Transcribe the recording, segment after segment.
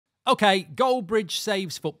Okay, Goldbridge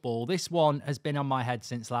saves football. This one has been on my head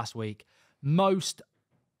since last week. Most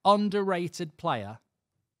underrated player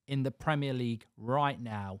in the Premier League right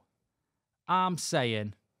now. I'm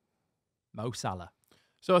saying Mo Salah.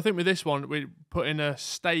 So I think with this one, we're putting a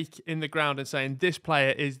stake in the ground and saying this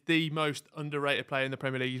player is the most underrated player in the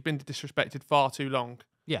Premier League. He's been disrespected far too long.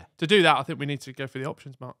 Yeah. To do that, I think we need to go for the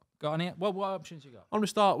options, Mark. Got any? What options you got? I'm going to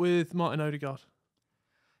start with Martin Odegaard.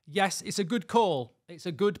 Yes, it's a good call. It's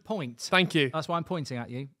a good point. Thank you. That's why I'm pointing at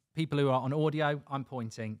you. People who are on audio, I'm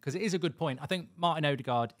pointing because it is a good point. I think Martin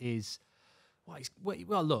Odegaard is...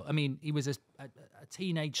 Well, look, I mean, he was a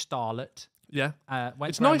teenage starlet. Yeah. Went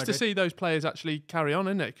it's to Real nice to Madrid. see those players actually carry on,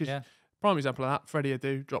 isn't it? Because Yeah. prime example of that, Freddie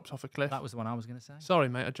Adu dropped off a cliff. That was the one I was going to say. Sorry,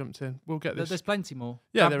 mate, I jumped in. We'll get this. There's plenty more.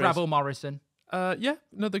 Yeah, there is. Ravel Morrison. Yeah,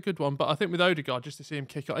 another good one. But I think with Odegaard, just to see him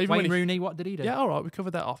kick on. Even Wayne when Rooney, what did he do? Yeah, all right, we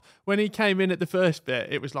covered that off. When he came in at the first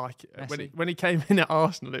bit, it was like when he came in at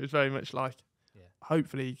Arsenal, it was very much like,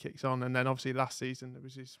 hopefully he kicks on. And then obviously last season, it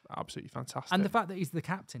was just absolutely fantastic. And the fact that he's the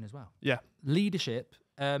captain as well. Yeah. Leadership.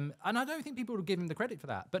 And I don't think people would give him the credit for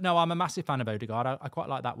that. But no, I'm a massive fan of Odegaard. I quite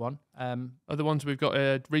like that one. Other ones we've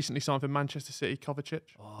got recently signed for Manchester City, Kovacic.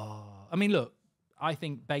 I mean, look, I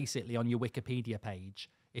think basically on your Wikipedia page,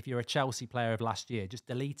 if you're a Chelsea player of last year, just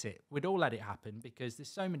delete it. We'd all let it happen because there's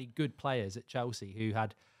so many good players at Chelsea who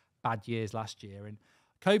had bad years last year. And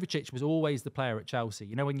Kovacic was always the player at Chelsea.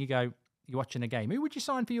 You know, when you're watching a game, who would you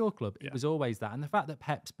sign for your club? It was always that. And the fact that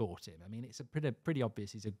Pep's bought him, I mean, it's a pretty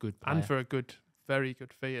obvious he's a good player. And for a very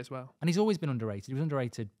good fee as well. And he's always been underrated. He was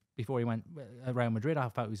underrated before he went Real Madrid. I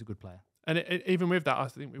felt he was a good player. And even with that, I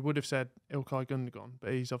think we would have said Ilkay Gundogan,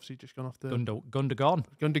 but he's obviously just gone off the... Gundogan.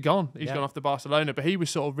 He's gone off to Barcelona, but he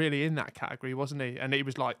was sort of really in that category, wasn't he? And he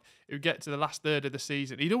was like, it would get to the last third of the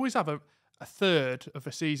season. He'd always have a third of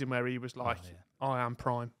a season where he was like, I am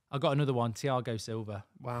prime. I got another one, Thiago Silva.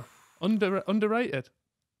 Wow. Underrated?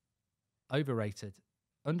 Overrated.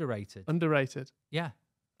 Underrated. Underrated? Yeah.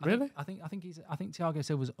 Really? I think Thiago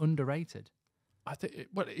Silva's underrated. I think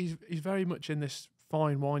he's very much in this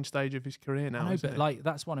fine wine stage of his career now. I know, but like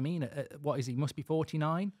that's what I mean. What is he? Must be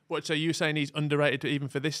 49. What? So you're saying he's underrated even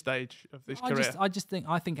for this stage of his career?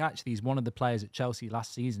 I think actually he's one of the players at Chelsea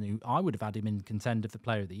last season who I would have had him in contender for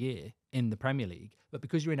Player of the Year in the Premier League. But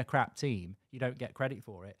because you're in a crap team, you don't get credit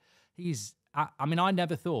for it. I mean, I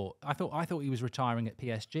never thought. I thought he was retiring at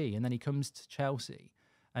PSG, and then he comes to Chelsea,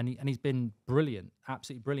 and he's been brilliant,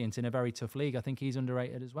 absolutely brilliant in a very tough league. I think he's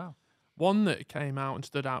underrated as well. One that came out and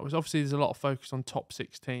stood out was obviously there's a lot of focus on top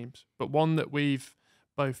 6 teams, but one that we've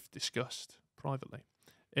both discussed privately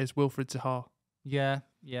is Wilfried Zaha. Yeah.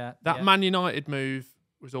 That Man United move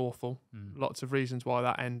was awful. Lots of reasons why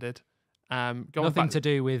that ended. Nothing to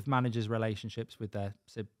do with managers' relationships with their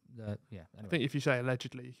anyway. I think if you say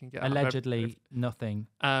allegedly, you can get allegedly nothing.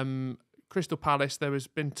 Crystal Palace, there has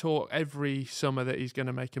been talk every summer that he's going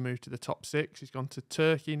to make a move to the top 6. He's gone to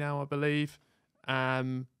Turkey now, I believe.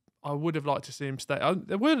 I would have liked to see him stay.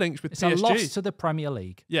 There were links with PSG. It's a loss to the Premier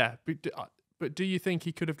League. Yeah, but do you think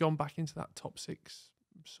he could have gone back into that top 6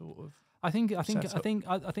 sort of? I think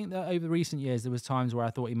that over recent years there was times where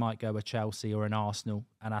I thought he might go a Chelsea or an Arsenal,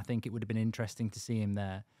 and I think it would have been interesting to see him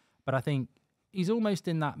there. But I think he's almost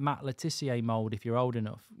in that Matt Letizia mould if you're old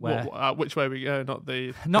enough. Where which way we go? Not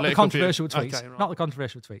the controversial tweets. Okay, right. Not the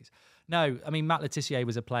controversial tweets. No, I mean Matt Letizia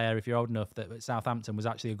was a player, if you're old enough, that at Southampton was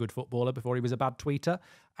actually a good footballer before he was a bad tweeter,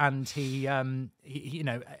 and he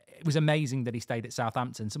it was amazing that he stayed at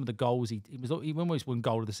Southampton. Some of the goals he almost won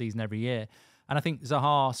goal of the season every year, and I think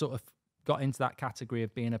Zaha sort of got into that category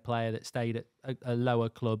of being a player that stayed at a lower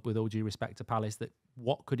club, with all due respect to Palace, that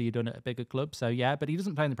what could he have done at a bigger club? So yeah, but he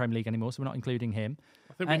doesn't play in the Premier League anymore, so we're not including him.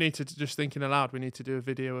 I think we need to, just thinking aloud, we need to do a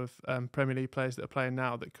video of Premier League players that are playing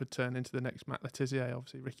now that could turn into the next Matt Letizia.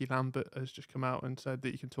 Obviously, Ricky Lambert has just come out and said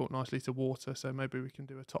that you can talk nicely to water, so maybe we can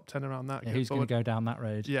do a top 10 around that. Yeah, who's going to go down that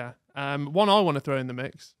road? Yeah. One I want to throw in the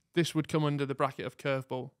mix, this would come under the bracket of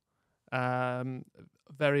curveball.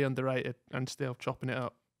 Very underrated and still chopping it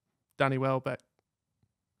up. Danny Welbeck.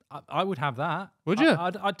 I would have that. Would you?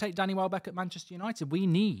 I'd take Danny Welbeck at Manchester United. We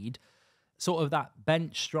need sort of that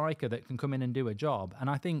bench striker that can come in and do a job. And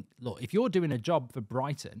I think, look, if you're doing a job for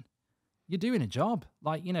Brighton, you're doing a job.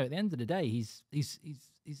 Like, you know, at the end of the day, he's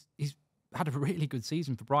had a really good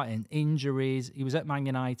season for Brighton. Injuries, he was at Man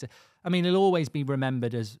United. I mean, he'll always be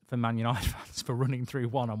remembered as, for Man United fans, for running through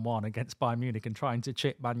one-on-one against Bayern Munich and trying to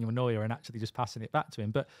chip Manuel Neuer and actually just passing it back to him.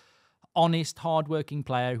 But honest, hard-working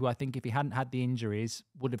player who I think if he hadn't had the injuries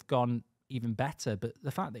would have gone even better. But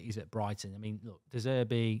the fact that he's at Brighton, I mean, look, De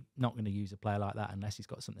Zerbi not going to use a player like that unless he's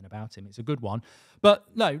got something about him. It's a good one. But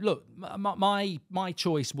no, look, my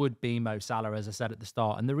choice would be Mo Salah, as I said at the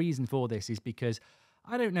start. And the reason for this is because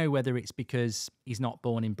I don't know whether it's because he's not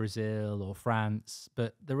born in Brazil or France,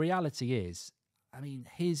 but the reality is, I mean,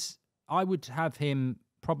 I would have him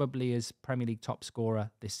probably as Premier League top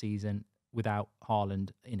scorer this season without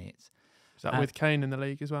Haaland in it. Is that with Kane in the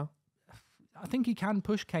league as well? I think he can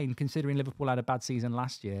push Kane, considering Liverpool had a bad season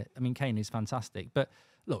last year. I mean, Kane is fantastic. But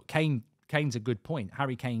look, Kane's a good point.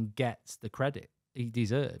 Harry Kane gets the credit he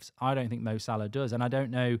deserves. I don't think Mo Salah does. And I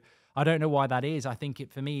don't know why that is. I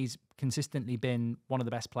think for me, he's consistently been one of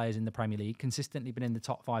the best players in the Premier League, consistently been in the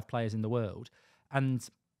top 5 players in the world. And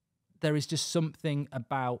there is just something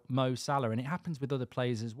about Mo Salah, and it happens with other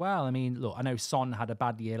players as well. I mean, look, I know Son had a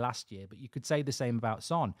bad year last year, but you could say the same about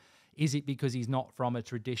Son. Is it because he's not from a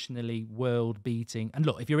traditionally world-beating... And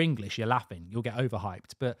look, if you're English, you're laughing. You'll get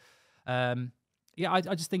overhyped. But, yeah, I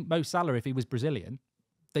just think Mo Salah, if he was Brazilian,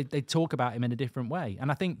 they'd talk about him in a different way. And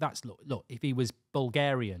I think that's... Look, if he was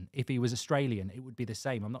Bulgarian, if he was Australian, it would be the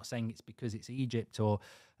same. I'm not saying it's because it's Egypt or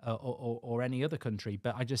any other country,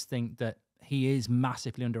 but I just think that he is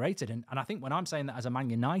massively underrated. And I think when I'm saying that as a Man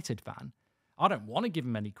United fan, I don't want to give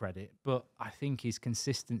him any credit, but I think his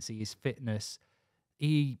consistency, his fitness,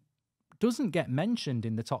 he doesn't get mentioned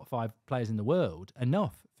in the top 5 players in the world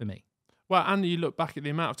enough for me. Well, and you look back at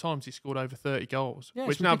the amount of times he scored over 30 goals, yeah,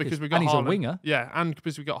 which now ridiculous. because we've got and he's Haaland, a winger. Yeah, and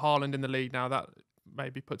because we've got Haaland in the league now, that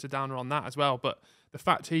maybe puts a downer on that as well. But the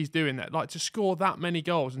fact he's doing that, like to score that many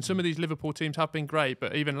goals, and some of these Liverpool teams have been great,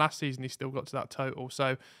 but even last season he still got to that total.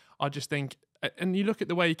 So I just think, and you look at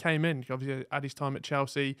the way he came in, obviously at his time at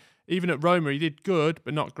Chelsea, even at Roma, he did good,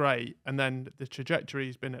 but not great. And then the trajectory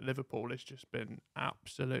he's been at Liverpool has just been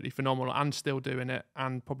absolutely phenomenal, and still doing it,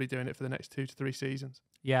 and probably doing it for the next 2 to 3 seasons.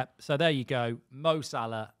 Yeah, so there you go. Mo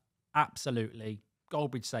Salah, absolutely.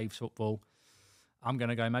 Goldbridge saves football. I'm going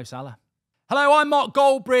to go Mo Salah. Hello, I'm Mark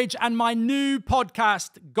Goldbridge, and my new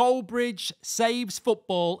podcast, Goldbridge Saves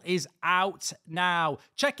Football, is out now.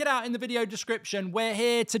 Check it out in the video description. We're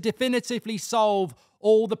here to definitively solve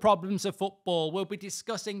all the problems of football. We'll be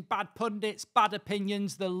discussing bad pundits, bad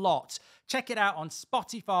opinions, the lot. Check it out on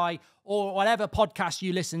Spotify or whatever podcast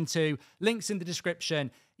you listen to. Links in the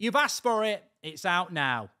description. You've asked for it. It's out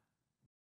now.